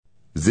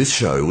This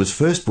show was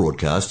first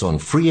broadcast on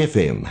Free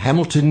FM,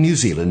 Hamilton, New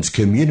Zealand's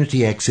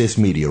community access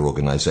media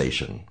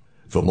organisation.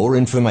 For more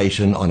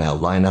information on our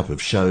lineup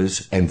of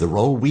shows and the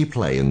role we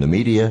play in the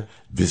media,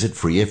 visit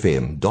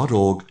freefm.org.nz.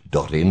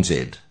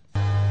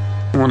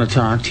 I want to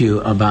talk to you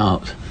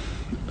about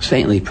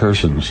saintly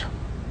persons.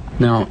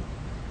 Now,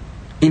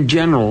 in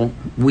general,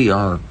 we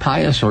are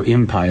pious or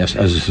impious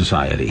as a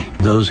society.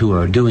 Those who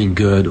are doing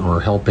good or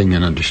helping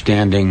and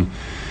understanding,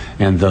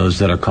 and those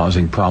that are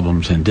causing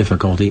problems and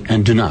difficulty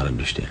and do not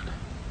understand.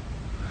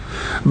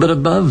 But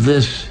above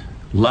this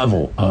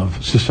level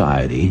of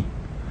society,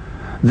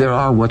 there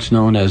are what's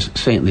known as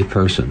saintly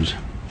persons.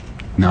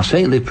 Now,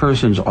 saintly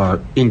persons are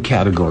in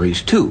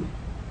categories too.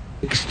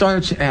 It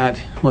starts at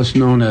what's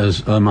known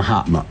as a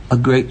Mahatma, a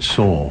great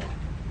soul,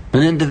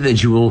 an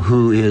individual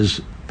who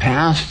is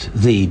past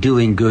the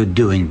doing good,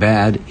 doing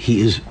bad.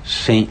 He is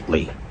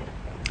saintly.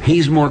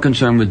 He's more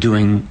concerned with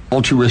doing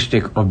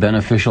altruistic or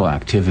beneficial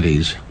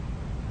activities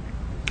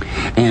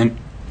and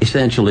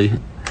essentially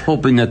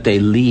hoping that they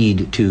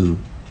lead to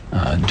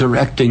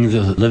directing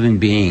the living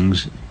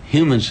beings,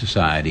 human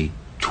society,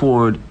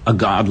 toward a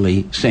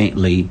godly,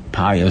 saintly,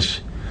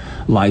 pious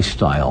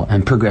lifestyle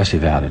and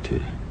progressive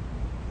attitude.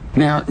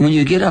 Now, when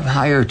you get up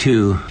higher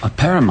to a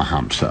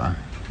Paramahamsa,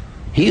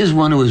 he is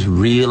one who has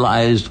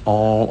realized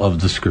all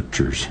of the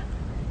scriptures.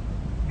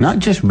 Not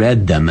just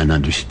read them and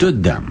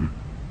understood them,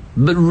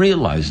 but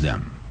realized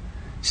them,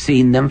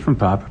 seen them from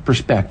proper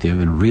perspective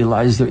and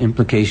realized their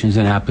implications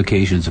and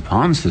applications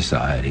upon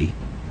society,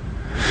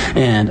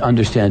 and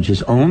understands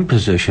his own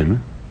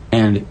position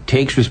and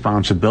takes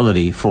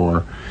responsibility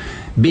for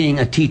being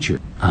a teacher,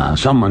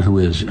 someone who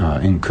is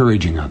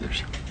encouraging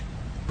others.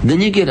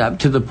 Then you get up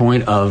to the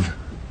point of,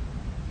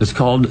 it's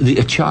called the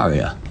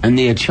Acharya, and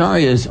the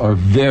Acharyas are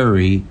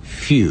very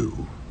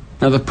few.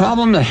 Now, the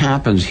problem that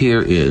happens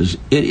here is,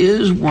 it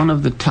is one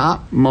of the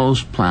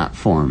topmost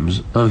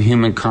platforms of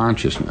human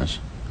consciousness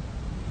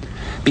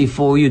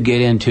before you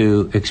get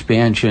into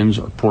expansions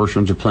or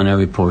portions or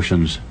plenary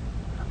portions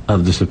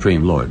of the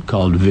Supreme Lord,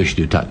 called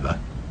Vishnu Tattva.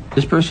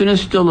 This person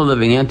is still a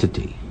living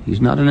entity. He's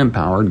not an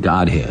empowered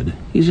Godhead.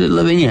 He's a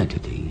living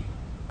entity.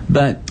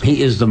 But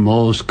he is the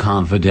most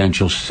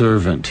confidential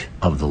servant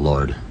of the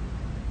Lord.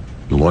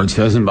 The Lord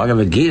says in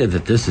Bhagavad Gita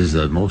that this is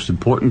the most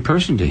important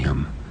person to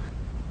him.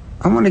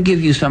 I want to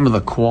give you some of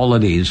the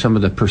qualities, some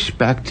of the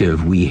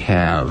perspective we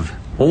have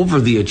over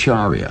the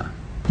Acharya.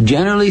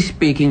 Generally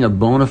speaking, a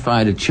bona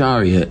fide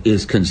Acharya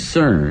is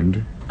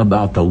concerned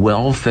about the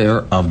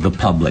welfare of the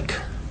public.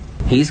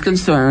 He's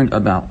concerned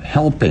about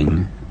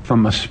helping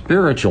from a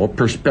spiritual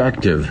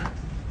perspective.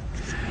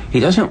 He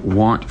doesn't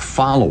want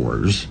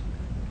followers.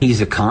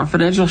 He's a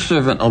confidential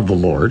servant of the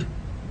Lord,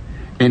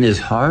 and his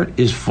heart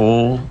is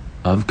full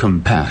of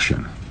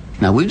compassion.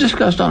 Now, we've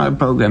discussed on our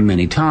program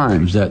many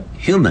times that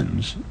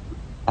humans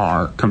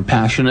are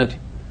compassionate,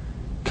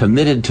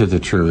 committed to the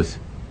truth,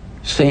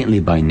 saintly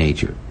by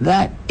nature.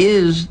 That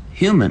is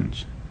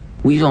humans.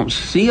 We don't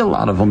see a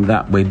lot of them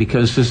that way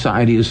because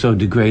society is so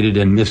degraded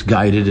and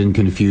misguided and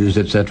confused,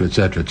 etc.,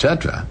 etc.,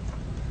 etc.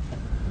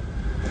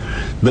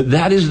 But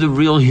that is the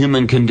real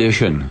human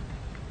condition.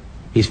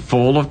 He's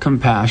full of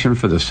compassion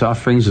for the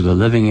sufferings of the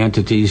living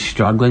entities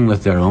struggling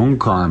with their own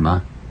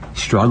karma,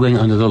 struggling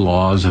under the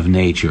laws of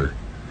nature,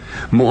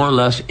 more or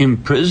less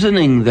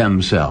imprisoning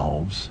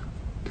themselves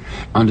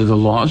under the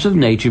laws of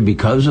nature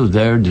because of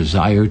their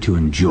desire to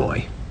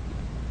enjoy.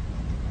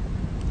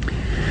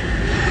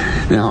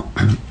 Now,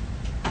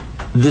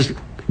 this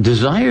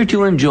desire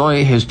to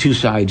enjoy has two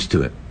sides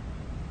to it.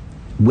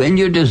 When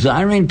you're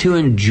desiring to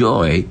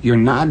enjoy, you're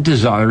not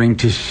desiring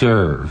to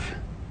serve.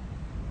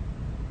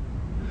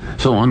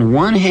 So on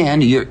one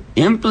hand, you're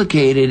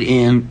implicated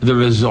in the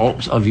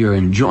results of your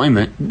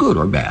enjoyment, good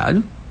or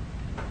bad.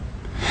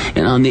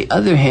 And on the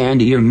other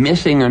hand, you're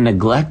missing or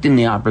neglecting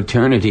the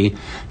opportunity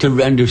to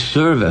render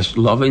service,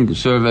 loving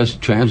service,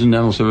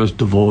 transcendental service,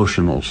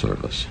 devotional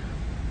service.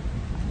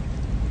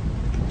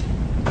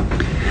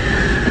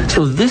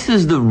 So this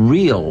is the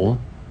real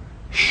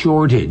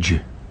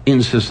shortage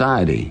in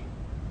society,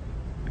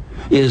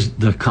 is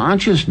the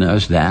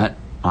consciousness that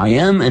I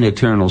am an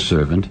eternal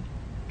servant,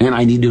 and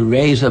I need to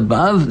raise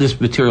above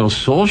this material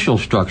social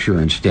structure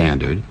and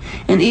standard,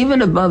 and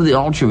even above the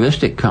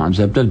altruistic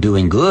concept of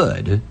doing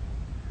good,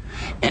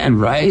 and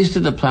rise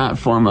to the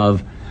platform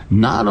of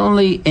not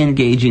only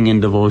engaging in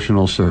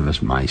devotional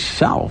service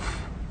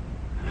myself,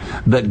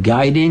 but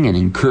guiding and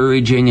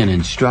encouraging and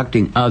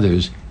instructing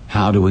others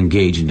how to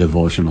engage in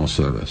devotional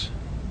service.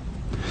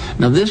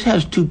 Now, this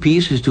has two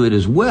pieces to it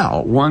as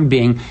well. One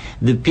being,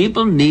 the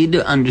people need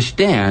to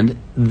understand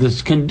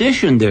this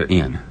condition they're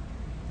in.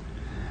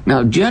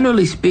 Now,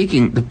 generally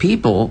speaking, the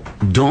people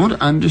don't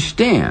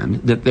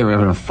understand that they're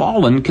in a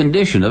fallen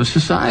condition of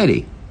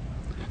society.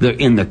 They're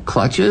in the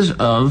clutches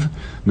of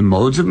the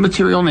modes of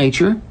material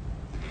nature,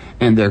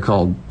 and they're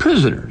called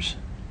prisoners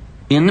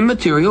in the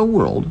material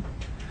world,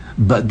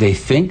 but they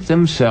think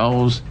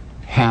themselves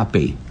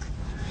happy.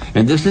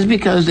 And this is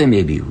because they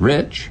may be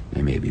rich,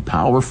 they may be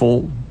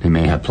powerful, they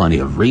may have plenty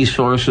of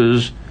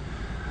resources,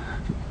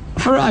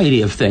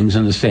 variety of things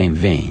in the same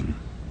vein.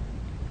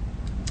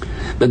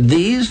 But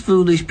these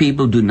foolish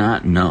people do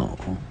not know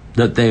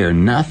that they are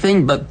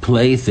nothing but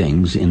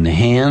playthings in the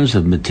hands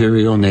of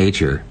material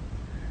nature,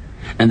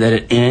 and that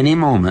at any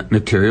moment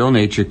material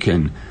nature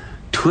can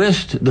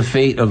twist the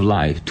fate of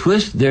life,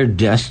 twist their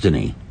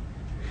destiny,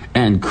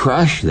 and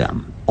crush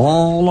them,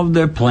 all of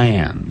their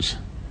plans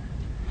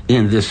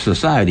in this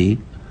society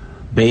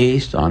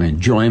based on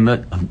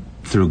enjoyment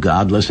through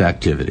godless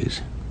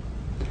activities.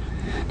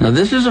 Now,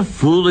 this is a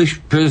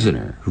foolish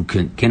prisoner who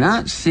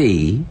cannot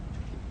see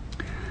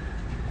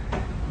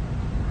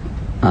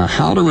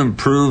how to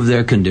improve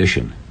their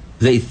condition.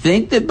 They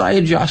think that by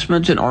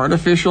adjustments and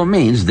artificial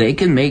means they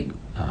can make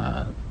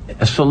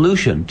a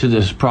solution to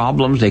these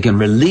problems. They can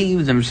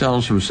relieve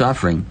themselves from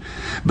suffering.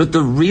 But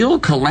the real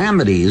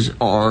calamities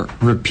are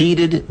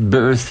repeated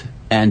birth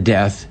and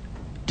death,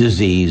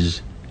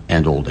 disease,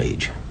 and old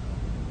age.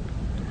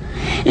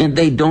 And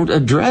they don't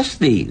address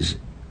these.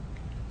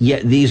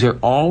 Yet these are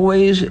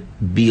always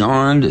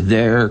beyond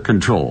their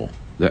control.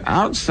 They're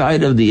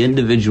outside of the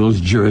individual's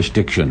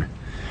jurisdiction.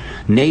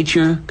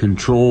 Nature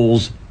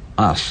controls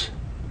us.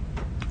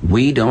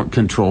 We don't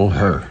control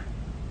her.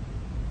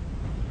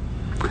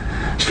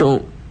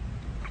 So,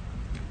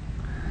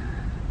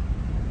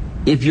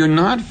 if you're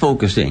not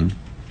focusing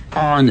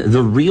on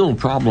the real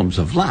problems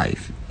of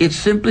life, it's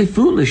simply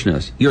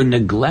foolishness. You're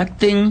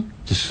neglecting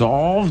to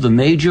solve the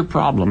major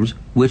problems,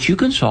 which you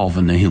can solve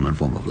in the human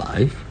form of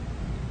life.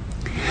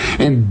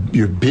 And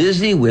you're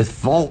busy with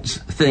false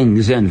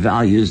things and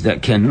values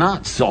that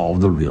cannot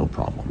solve the real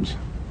problems.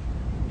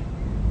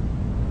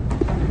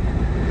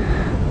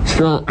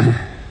 So,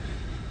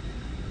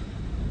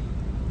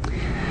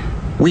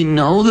 we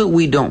know that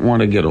we don't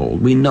want to get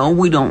old. We know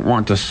we don't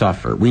want to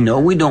suffer. We know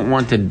we don't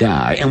want to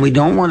die. And we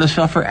don't want to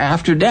suffer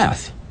after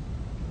death.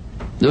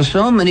 There's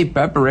so many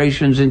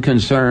preparations and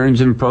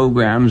concerns and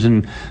programs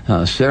and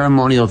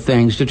ceremonial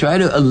things to try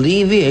to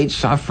alleviate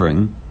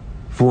suffering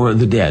for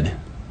the dead.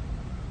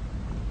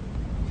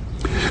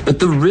 But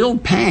the real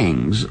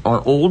pangs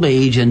are old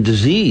age and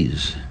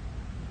disease,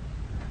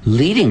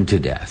 leading to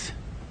death.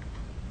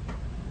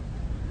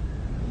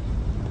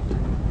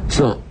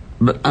 So,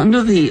 but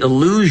under the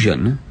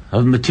illusion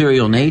of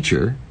material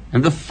nature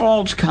and the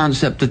false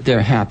concept that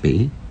they're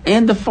happy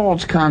and the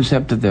false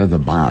concept that they're the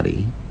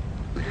body,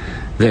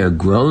 they're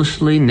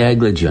grossly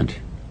negligent,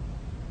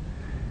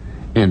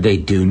 and they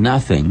do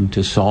nothing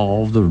to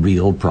solve the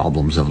real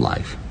problems of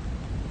life.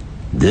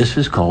 This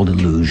is called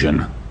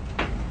illusion.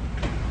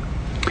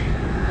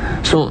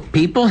 So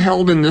people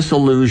held in this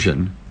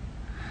illusion,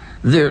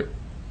 they're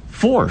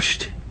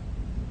forced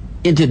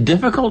into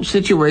difficult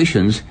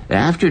situations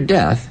after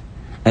death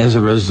as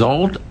a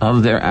result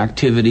of their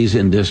activities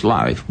in this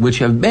life, which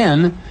have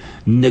been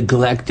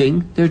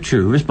neglecting their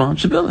true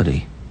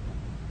responsibility.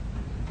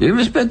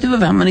 Irrespective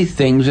of how many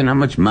things and how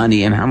much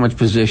money and how much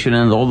position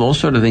and all those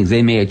sort of things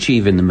they may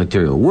achieve in the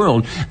material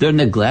world, they're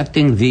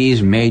neglecting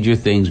these major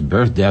things: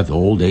 birth, death,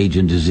 old age,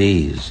 and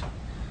disease.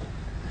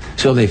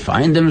 So they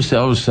find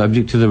themselves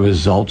subject to the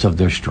results of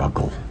their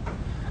struggle,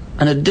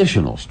 an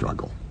additional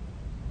struggle.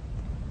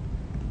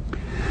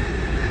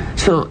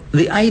 So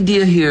the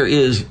idea here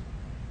is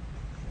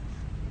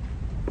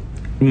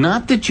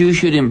not that you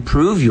should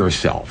improve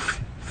yourself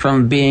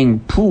from being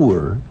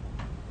poor,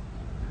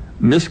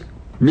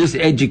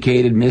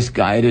 miseducated,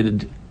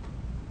 misguided,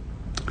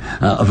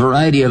 a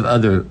variety of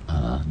other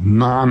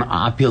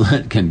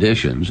non-opulent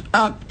conditions,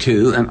 up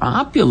to an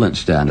opulent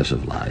status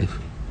of life,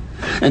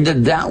 and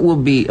that will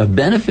be a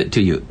benefit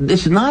to you.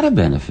 It's not a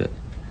benefit.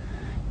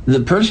 The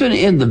person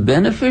in the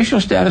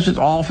beneficial status with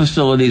all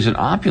facilities and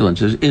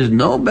opulences is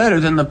no better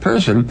than the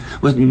person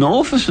with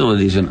no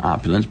facilities and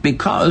opulence,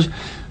 because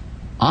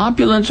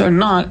opulence are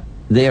not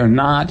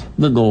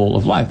the goal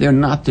of life. They're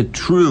not the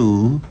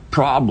true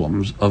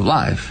problems of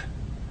life.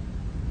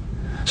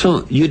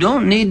 So you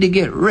don't need to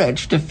get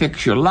rich to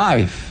fix your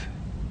life.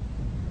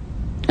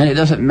 And it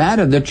doesn't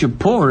matter that you're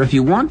poor if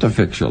you want to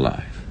fix your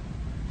life.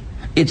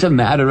 It's a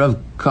matter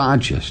of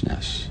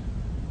consciousness.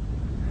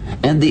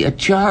 And the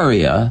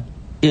Acharya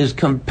is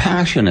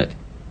compassionate.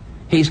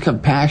 He's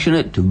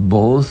compassionate to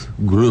both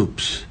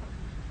groups.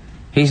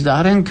 He's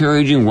not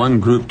encouraging one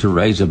group to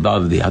rise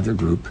above the other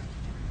group.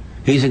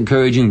 He's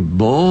encouraging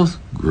both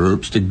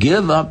groups to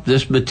give up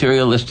this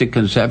materialistic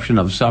conception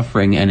of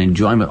suffering and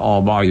enjoyment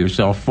all by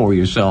yourself, for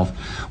yourself,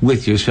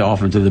 with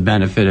yourself, and to the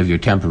benefit of your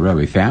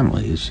temporary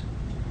families.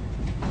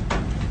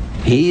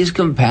 He's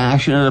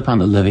compassionate upon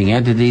the living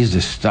entities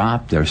to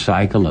stop their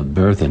cycle of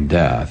birth and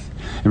death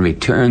and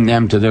return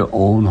them to their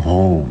own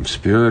home,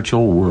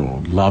 spiritual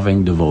world,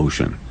 loving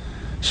devotion,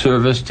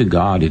 service to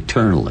God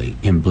eternally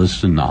in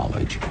bliss and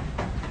knowledge.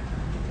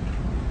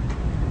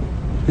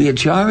 The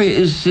Acharya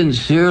is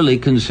sincerely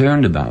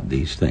concerned about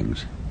these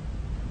things.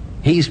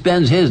 He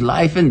spends his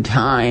life and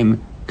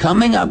time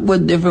coming up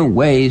with different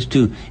ways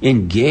to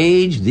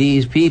engage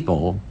these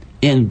people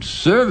in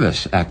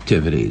service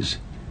activities,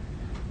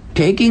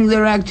 taking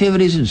their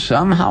activities and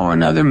somehow or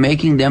another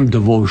making them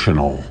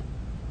devotional.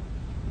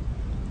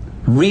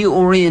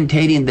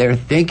 reorientating their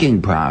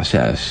thinking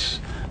process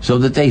so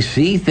that they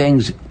see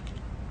things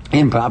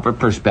in proper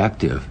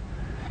perspective,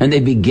 and they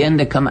begin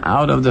to come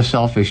out of the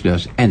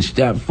selfishness and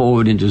step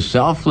forward into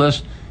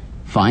selfless,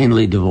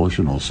 finally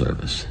devotional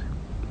service.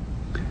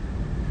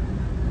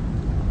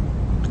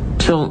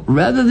 So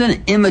rather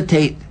than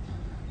imitate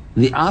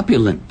the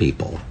opulent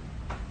people,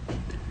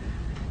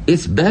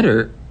 it's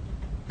better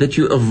that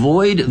you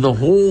avoid the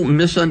whole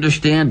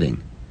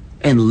misunderstanding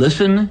and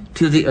listen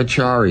to the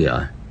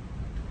Acharya.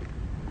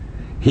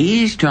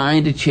 He's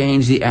trying to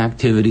change the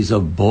activities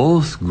of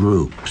both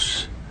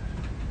groups.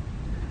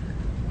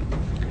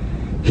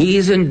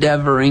 He's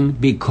endeavoring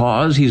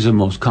because he's the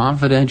most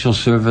confidential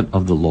servant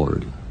of the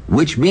Lord,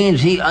 which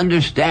means he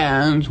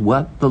understands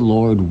what the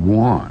Lord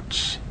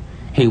wants.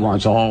 He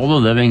wants all the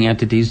living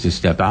entities to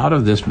step out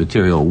of this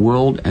material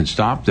world and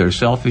stop their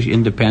selfish,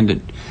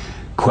 independent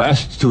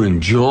quests to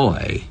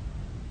enjoy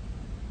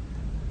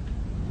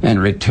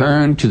and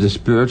return to the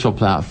spiritual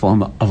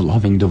platform of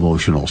loving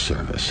devotional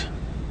service.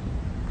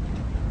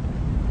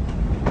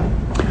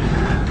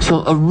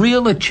 So a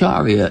real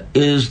Acharya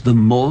is the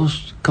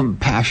most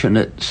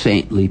compassionate,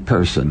 saintly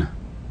person.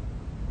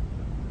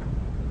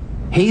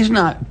 He's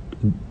not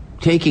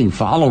taking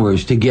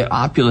followers to get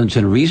opulence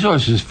and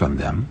resources from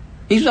them.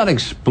 He's not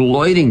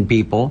exploiting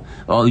people.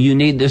 Oh, you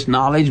need this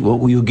knowledge? What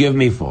will you give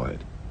me for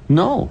it?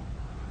 No.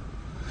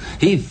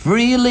 He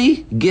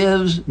freely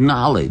gives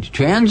knowledge,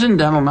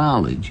 transcendental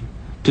knowledge,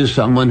 to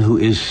someone who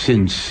is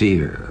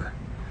sincere.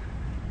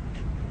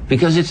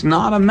 Because it's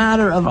not a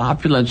matter of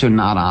opulence or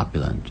not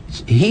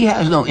opulence. He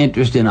has no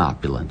interest in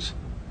opulence.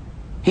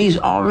 He's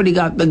already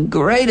got the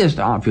greatest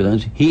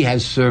opulence. He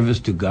has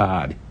service to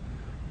God.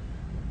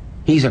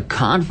 He's a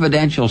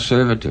confidential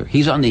servitor.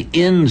 He's on the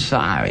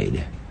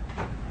inside.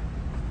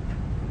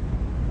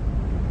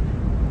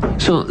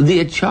 So the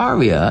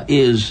Acharya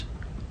is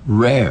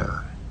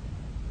rare.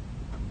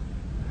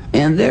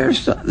 And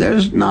there's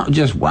not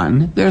just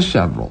one, there's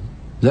several.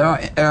 There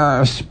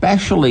are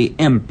especially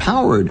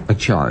empowered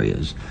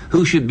Acharyas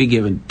who should be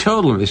given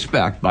total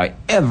respect by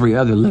every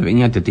other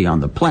living entity on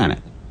the planet.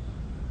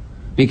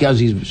 Because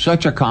he's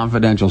such a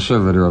confidential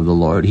servitor of the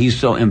Lord, he's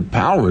so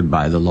empowered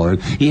by the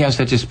Lord, he has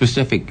such a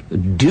specific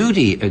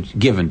duty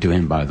given to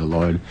him by the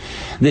Lord,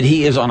 that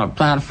he is on a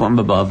platform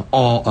above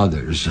all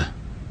others.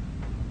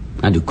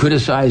 And to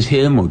criticize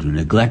him or to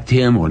neglect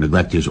him or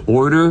neglect his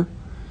order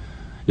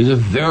is a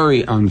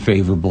very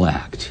unfavorable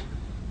act.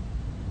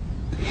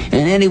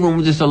 And anyone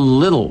with just a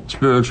little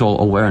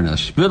spiritual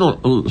awareness,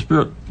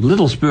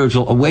 little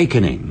spiritual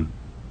awakening,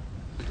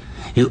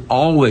 he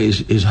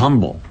always is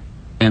humble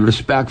and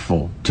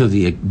respectful to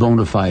the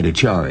bona fide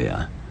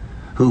Acharya,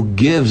 who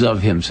gives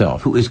of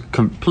himself, who is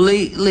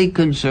completely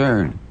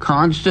concerned,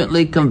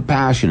 constantly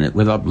compassionate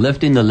with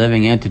uplifting the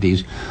living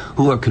entities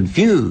who are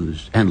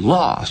confused and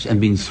lost and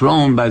being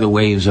thrown by the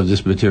waves of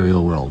this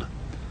material world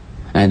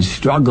and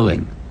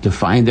struggling to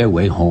find their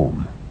way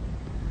home.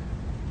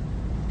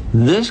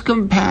 This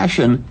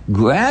compassion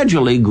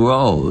gradually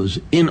grows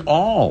in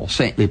all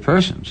saintly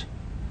persons.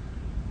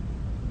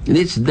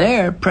 It's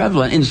there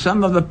prevalent in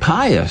some of the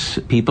pious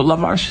people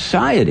of our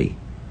society.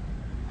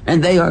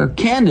 And they are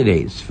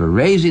candidates for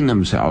raising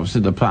themselves to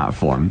the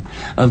platform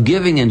of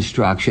giving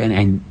instruction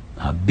and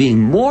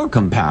being more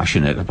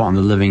compassionate upon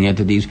the living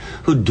entities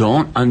who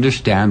don't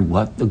understand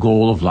what the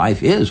goal of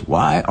life is.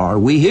 Why are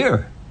we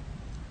here?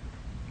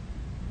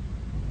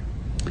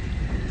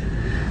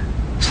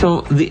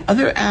 So the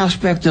other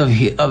aspect of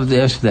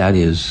this that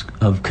is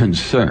of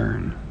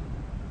concern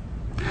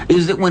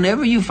is that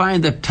whenever you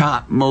find the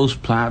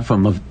topmost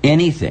platform of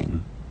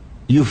anything,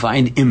 you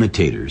find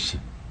imitators.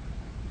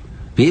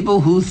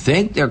 People who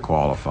think they're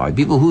qualified,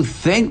 people who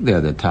think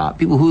they're the top,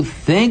 people who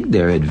think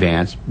they're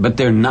advanced, but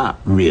they're not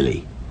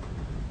really.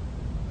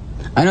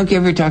 I don't care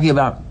if you're talking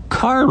about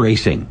car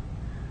racing.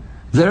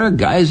 There are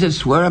guys that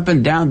swear up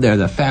and down they're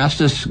the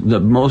fastest, the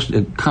most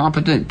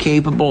competent,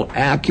 capable,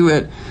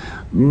 accurate,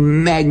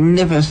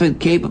 magnificent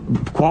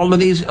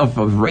qualities of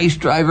a race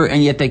driver,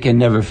 and yet they can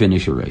never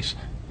finish a race.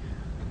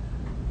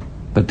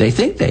 But they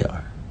think they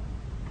are.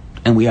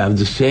 And we have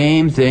the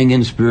same thing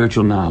in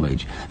spiritual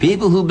knowledge.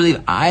 People who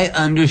believe, I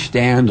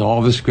understand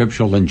all the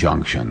scriptural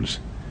injunctions.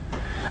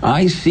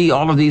 I see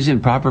all of these in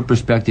proper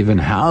perspective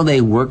and how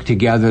they work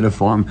together to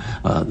form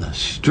the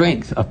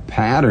strength, a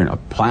pattern, a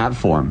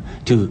platform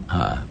to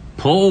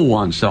pull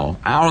oneself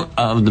out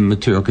of the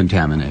material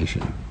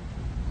contamination.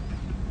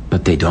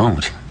 But they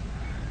don't.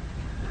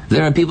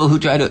 There are people who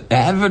try to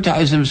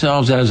advertise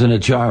themselves as an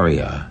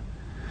Acharya.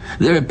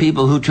 There are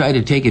people who try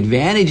to take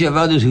advantage of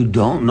others who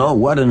don't know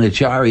what an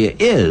Acharya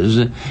is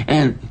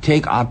and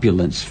take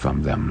opulence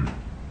from them.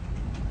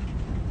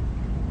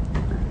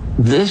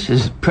 This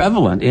is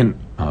prevalent in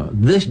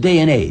this day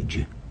and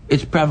age.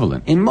 It's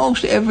prevalent in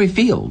most every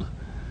field.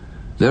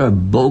 There are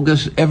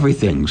bogus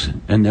everythings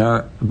and there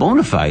are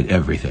bona fide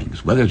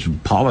everythings, whether it's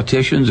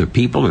politicians or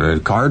people or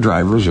car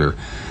drivers or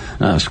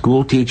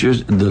school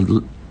teachers,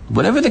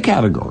 whatever the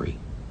category.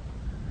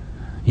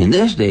 In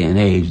this day and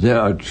age, there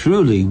are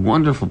truly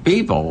wonderful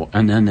people,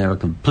 and then there are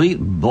complete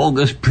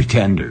bogus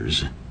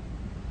pretenders.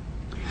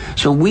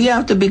 So we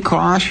have to be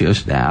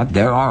cautious that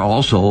there are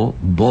also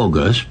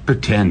bogus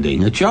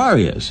pretending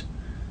acharyas.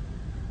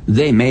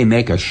 They may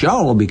make a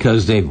show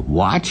because they've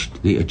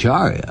watched the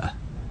acharya,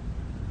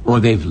 or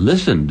they've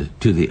listened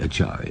to the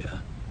acharya,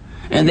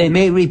 and they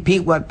may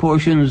repeat what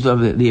portions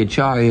of the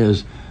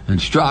acharya's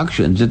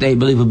instructions that they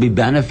believe will be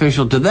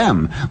beneficial to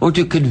them, or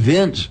to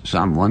convince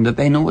someone that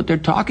they know what they're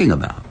talking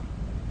about.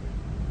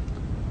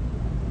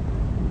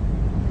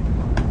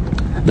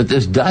 But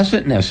this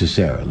doesn't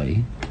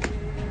necessarily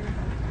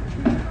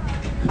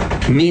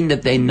mean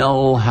that they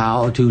know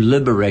how to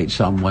liberate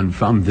someone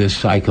from this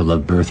cycle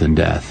of birth and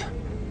death.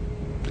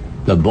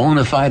 The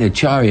bona fide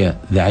acharya,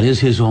 that is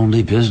his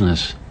only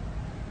business,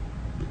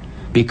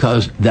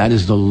 because that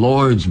is the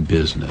Lord's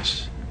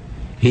business.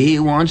 He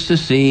wants to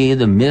see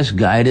the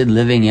misguided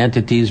living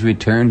entities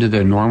return to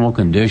their normal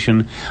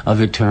condition of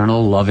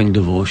eternal, loving,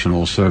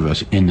 devotional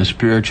service in the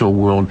spiritual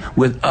world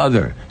with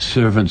other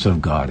servants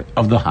of God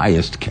of the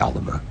highest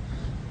caliber.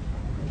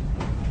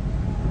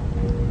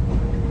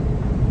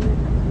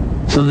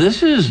 So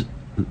this is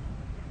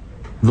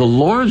the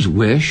Lord's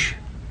wish.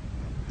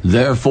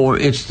 Therefore,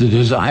 it's the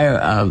desire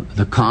of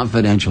the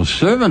confidential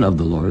servant of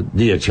the Lord,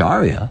 the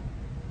acharya.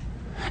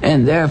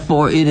 And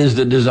therefore, it is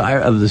the desire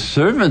of the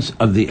servants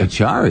of the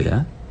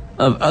acharya,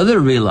 of other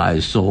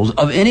realized souls,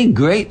 of any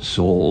great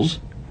souls,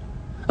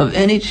 of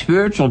any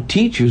spiritual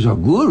teachers or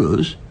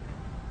gurus.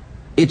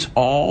 It's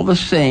all the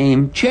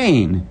same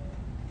chain.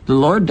 The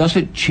Lord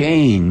doesn't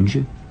change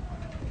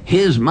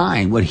his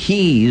mind,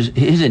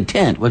 his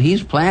intent, what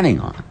he's planning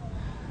on.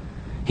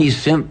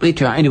 He's simply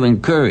trying to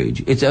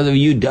encourage. It's either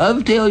you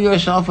dovetail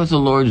yourself with the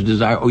Lord's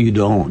desire or you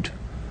don't.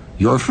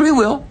 Your free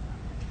will.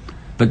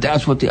 But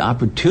that's what the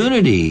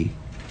opportunity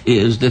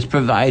is that's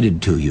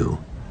provided to you.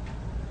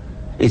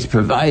 It's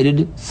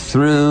provided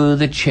through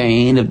the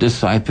chain of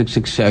disciplic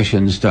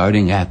succession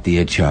starting at the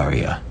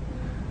acharya,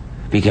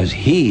 because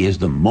he is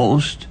the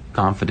most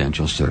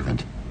confidential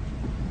servant.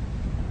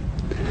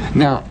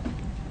 Now,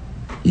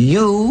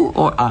 you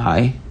or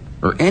I,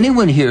 or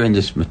anyone here in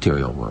this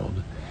material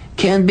world,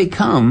 can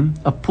become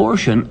a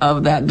portion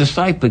of that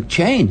disciplic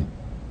chain.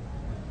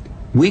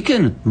 We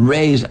can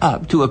raise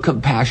up to a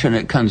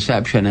compassionate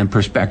conception and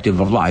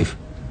perspective of life.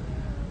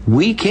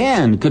 We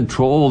can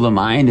control the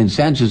mind and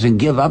senses and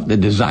give up the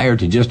desire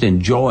to just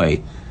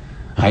enjoy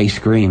ice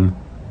cream,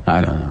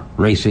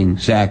 racing,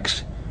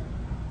 sex,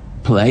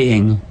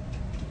 playing,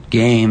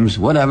 games,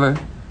 whatever.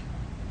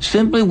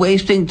 Simply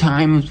wasting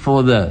time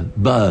for the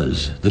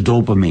buzz, the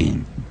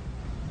dopamine.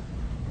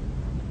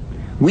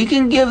 We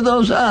can give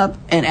those up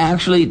and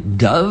actually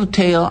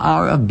dovetail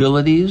our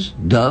abilities,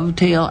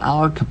 dovetail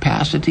our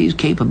capacities,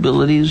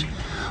 capabilities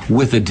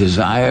with the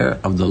desire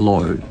of the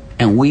Lord.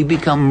 And we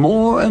become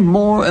more and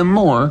more and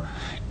more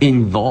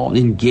involved,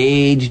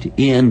 engaged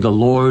in the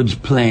Lord's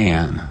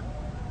plan.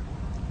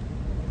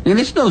 And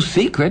it's no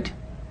secret.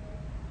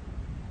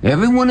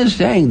 Everyone is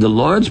saying the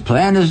Lord's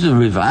plan is to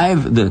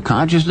revive the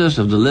consciousness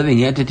of the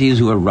living entities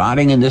who are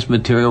rotting in this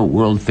material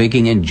world,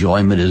 thinking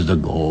enjoyment is the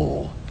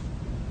goal.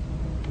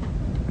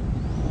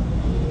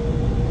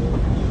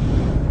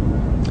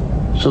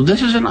 So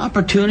this is an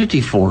opportunity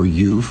for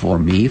you, for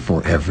me,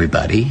 for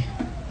everybody.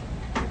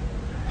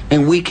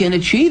 And we can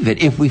achieve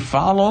it if we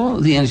follow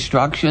the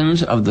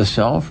instructions of the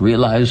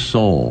self-realized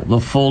soul,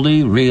 the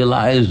fully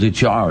realized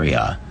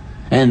acharya,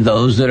 and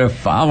those that are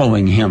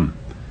following him.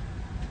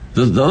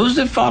 Those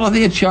that follow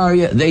the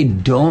acharya, they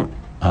don't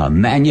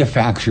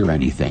manufacture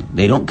anything.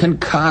 They don't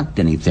concoct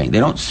anything. They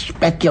don't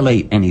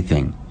speculate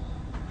anything.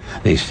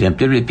 They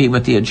simply repeat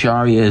what the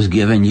acharya has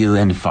given you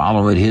and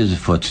follow in his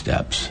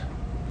footsteps.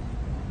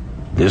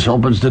 This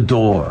opens the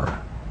door.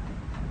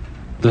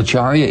 The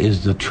acharya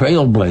is the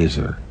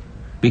trailblazer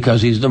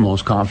because he's the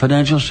most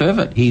confidential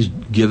servant. He's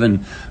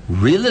given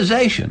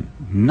realization,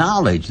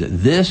 knowledge that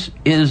this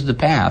is the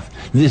path.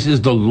 This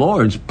is the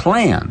Lord's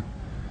plan.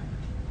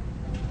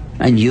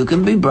 And you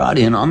can be brought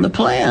in on the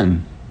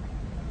plan.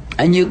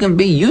 And you can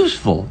be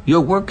useful.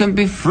 Your work can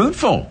be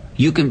fruitful.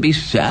 You can be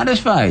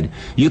satisfied.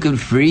 You can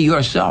free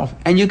yourself.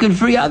 And you can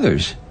free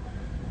others.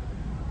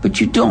 But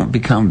you don't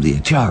become the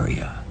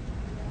acharya.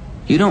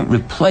 You don't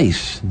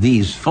replace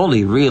these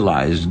fully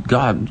realized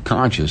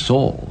God-conscious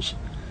souls.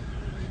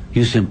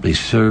 You simply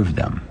serve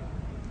them.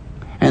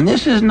 And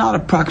this is not a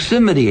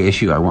proximity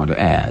issue, I want to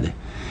add.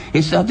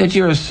 It's not that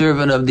you're a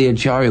servant of the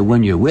acharya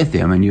when you're with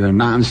him and you're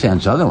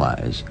nonsense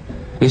otherwise.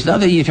 It's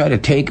not that you try to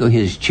take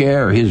his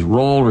chair or his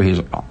role or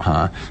his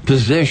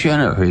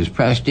position or his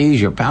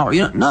prestige or power.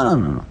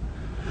 No.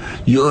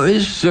 You're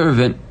his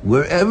servant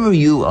wherever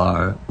you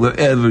are,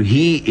 wherever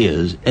he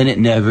is, and it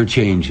never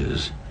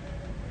changes.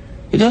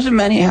 It doesn't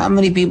matter how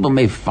many people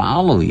may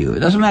follow you. It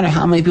doesn't matter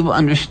how many people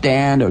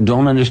understand or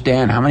don't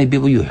understand, how many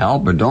people you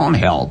help or don't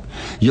help.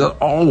 You're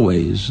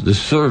always the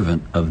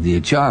servant of the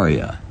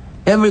acharya.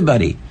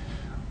 Everybody.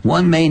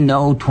 One may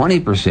know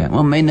 20%,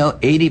 one may know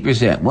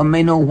 80%, one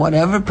may know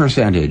whatever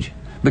percentage,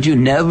 but you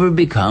never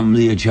become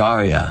the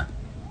acharya.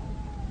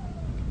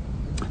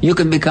 You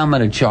can become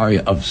an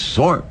Acharya of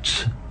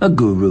sorts, a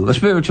guru, a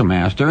spiritual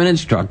master, an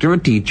instructor, a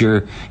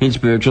teacher in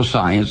spiritual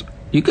science.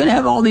 You can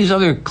have all these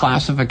other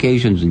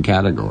classifications and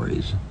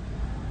categories.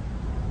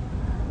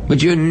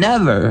 But you're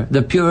never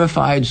the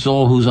purified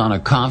soul who's on a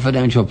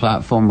confidential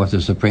platform with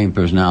the Supreme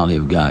Personality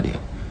of Godhead.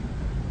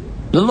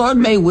 The Lord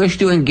may wish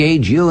to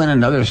engage you in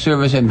another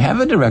service and have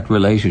a direct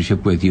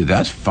relationship with you.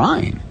 That's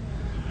fine.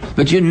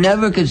 But you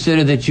never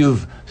consider that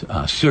you've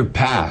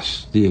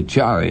surpassed the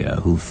Acharya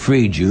who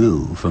freed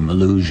you from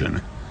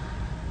illusion.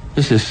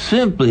 This is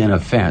simply an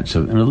offense,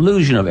 an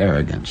illusion of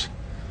arrogance.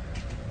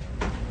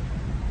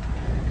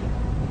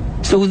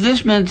 So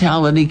this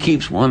mentality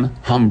keeps one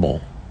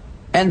humble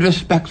and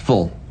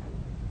respectful.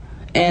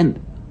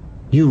 And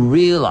you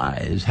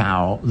realize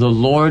how the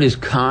Lord is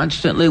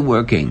constantly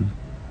working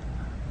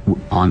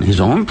on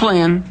his own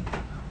plan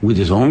with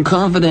his own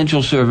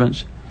confidential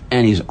servants,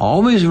 and he's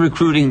always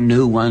recruiting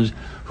new ones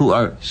who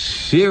are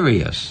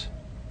serious,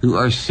 who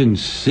are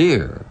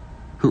sincere,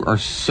 who are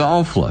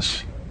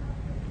selfless,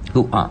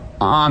 who are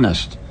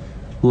honest,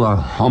 who are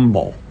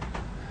humble.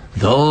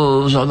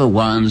 Those are the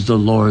ones the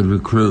Lord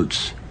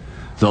recruits.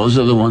 Those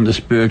are the ones the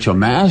spiritual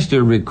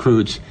master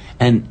recruits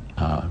and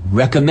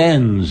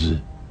recommends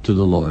to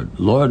the Lord.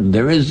 Lord,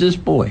 there is this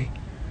boy.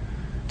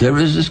 There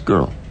is this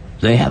girl.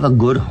 They have a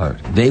good heart.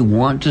 They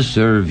want to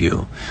serve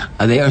you.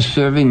 They are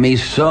serving me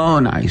so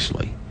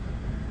nicely.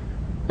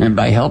 And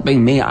by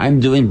helping me,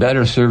 I'm doing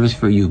better service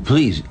for you.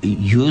 Please,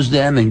 use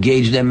them,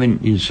 engage them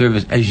in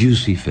service as you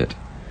see fit.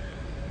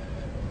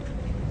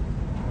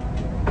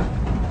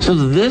 So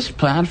this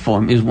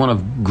platform is one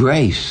of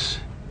grace.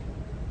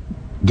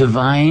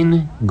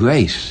 Divine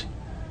grace.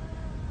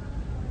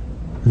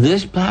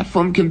 This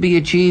platform can be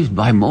achieved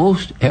by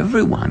most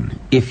everyone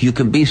if you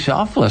can be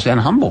selfless and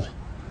humble.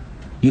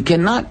 You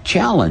cannot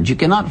challenge, you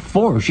cannot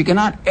force, you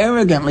cannot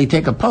arrogantly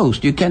take a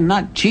post, you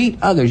cannot cheat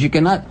others, you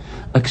cannot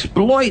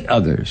exploit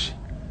others.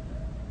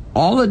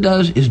 All it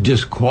does is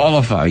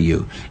disqualify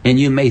you, and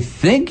you may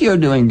think you're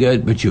doing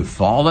good, but you've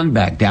fallen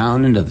back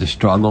down into the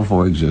struggle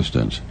for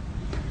existence.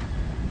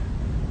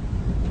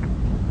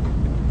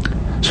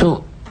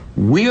 So,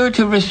 we are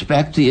to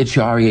respect the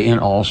Acharya in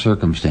all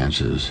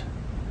circumstances.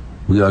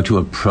 We are to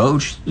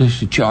approach the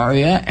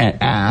Acharya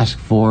and ask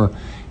for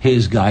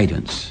his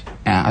guidance.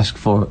 Ask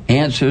for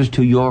answers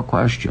to your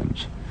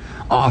questions.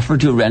 Offer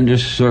to render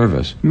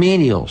service.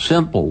 Menial,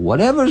 simple,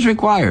 whatever is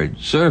required,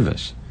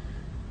 service.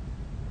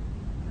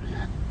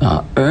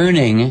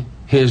 Earning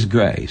his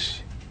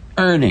grace.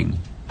 Earning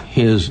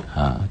his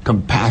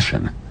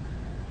compassion.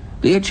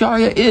 The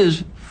Acharya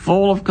is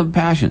full of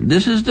compassion.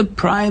 This is the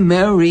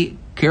primary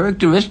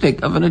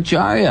characteristic of an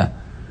Acharya.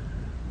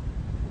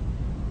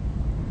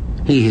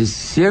 He has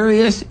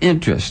serious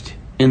interest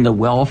in the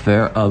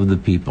welfare of the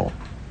people,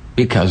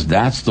 because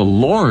that's the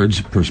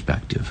Lord's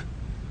perspective.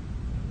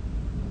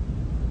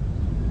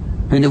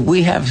 And if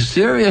we have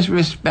serious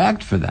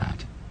respect for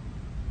that,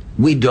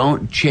 we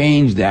don't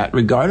change that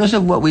regardless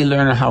of what we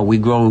learn or how we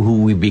grow,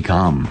 who we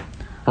become,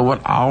 or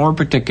what our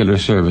particular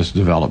service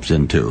develops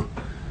into.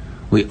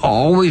 We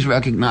always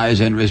recognize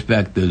and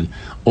respect the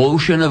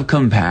ocean of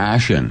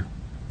compassion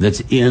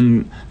that's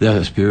in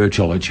the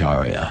spiritual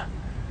Acharya.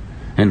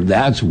 And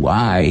that's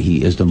why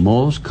he is the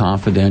most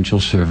confidential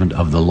servant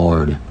of the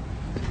Lord.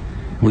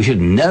 We should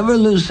never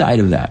lose sight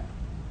of that.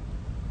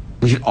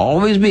 We should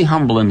always be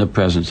humble in the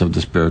presence of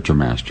the spiritual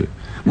master.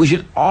 We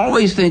should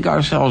always think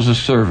ourselves a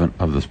servant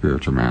of the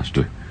spiritual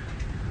master.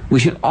 We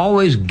should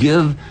always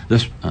give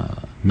the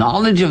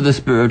knowledge of the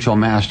spiritual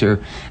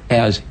master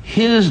as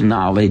his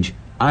knowledge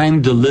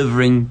I'm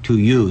delivering to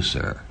you,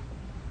 sir,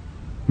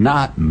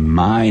 not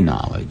my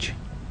knowledge.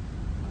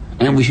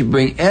 And we should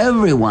bring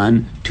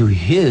everyone to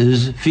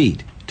his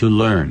feet to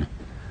learn.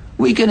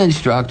 We can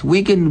instruct,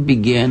 we can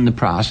begin the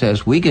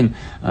process, we can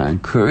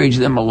encourage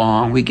them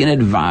along, we can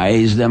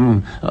advise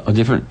them,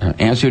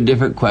 answer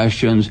different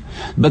questions,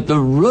 but the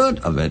root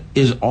of it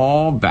is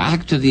all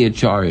back to the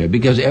Acharya,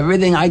 because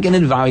everything I can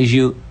advise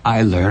you,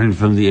 I learned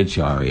from the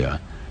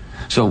Acharya.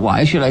 So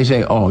why should I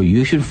say, oh,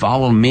 you should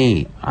follow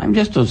me? I'm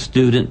just a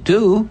student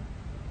too.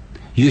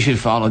 You should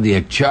follow the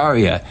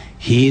Acharya.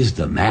 He's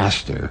the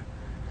master.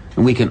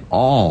 And we can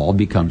all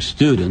become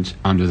students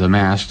under the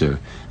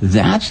master.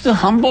 That's the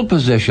humble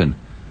position.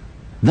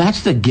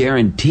 That's the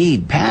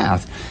guaranteed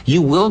path.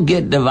 You will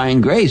get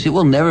divine grace. It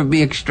will never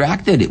be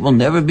extracted. It will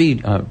never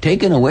be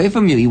taken away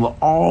from you. He will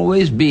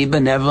always be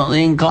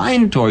benevolently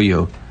inclined toward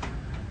you.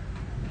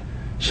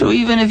 So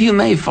even if you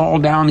may fall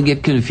down and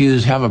get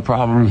confused, have a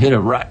problem, hit a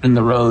rut in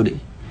the road,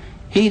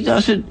 he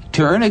doesn't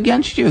turn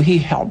against you. He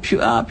helps you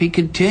up. He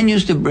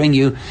continues to bring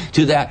you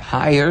to that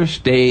higher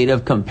state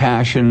of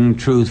compassion,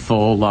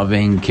 truthful,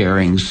 loving,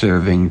 caring,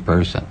 serving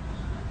person.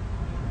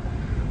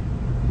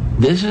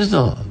 This is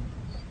the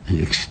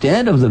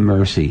extent of the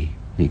mercy,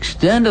 the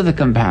extent of the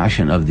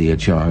compassion of the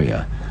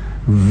Acharya.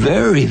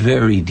 Very,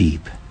 very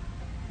deep.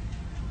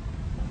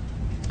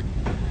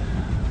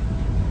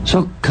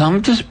 So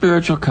come to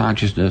spiritual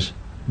consciousness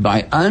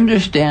by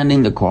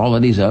understanding the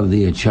qualities of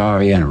the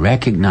Acharya and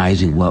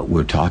recognizing what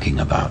we're talking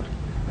about.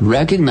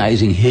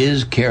 recognizing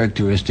his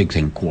characteristics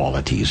and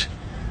qualities.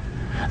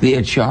 The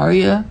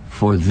Acharya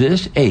for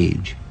this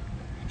age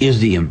is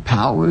the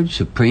empowered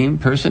Supreme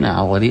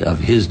Personality of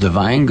His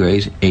Divine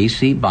Grace,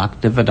 A.C.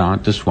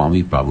 Bhaktivedanta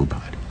Swami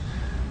Prabhupada.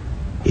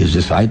 His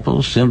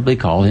disciples simply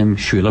call him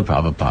Srila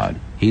Prabhupada.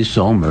 He's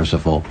so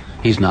merciful.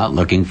 He's not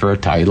looking for a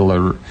title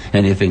or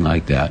anything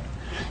like that.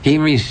 He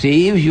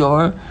receives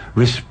your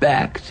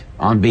respect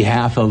on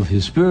behalf of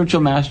his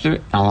spiritual master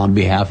and on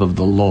behalf of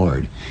the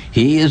Lord.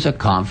 He is a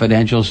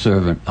confidential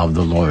servant of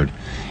the Lord.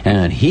 And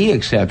when he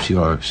accepts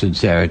your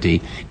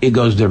sincerity, it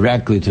goes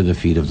directly to the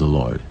feet of the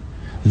Lord.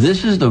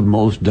 This is the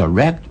most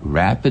direct,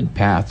 rapid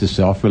path to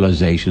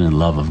self-realization and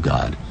love of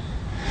God.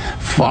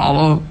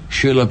 Follow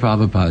Srila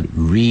Prabhupada.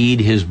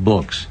 Read his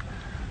books.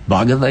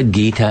 Bhagavad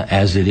Gita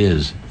as it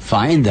is.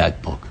 Find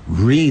that book.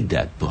 Read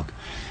that book.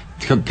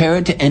 Compare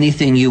it to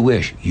anything you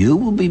wish. You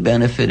will be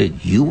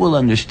benefited. You will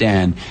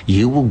understand.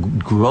 You will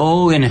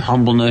grow in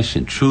humbleness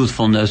and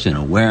truthfulness and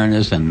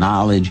awareness and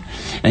knowledge.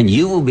 And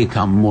you will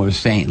become more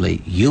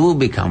saintly. You will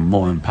become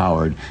more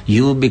empowered.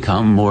 You will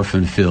become more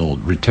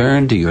fulfilled.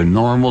 Return to your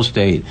normal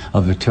state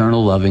of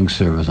eternal loving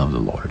service of the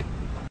Lord.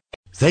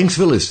 Thanks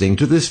for listening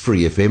to this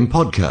Free FM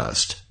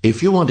podcast.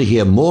 If you want to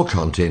hear more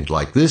content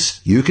like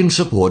this, you can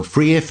support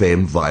Free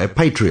FM via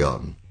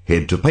Patreon.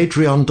 Head to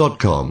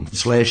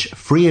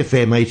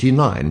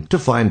patreon.com/freefm89 to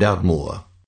find out more.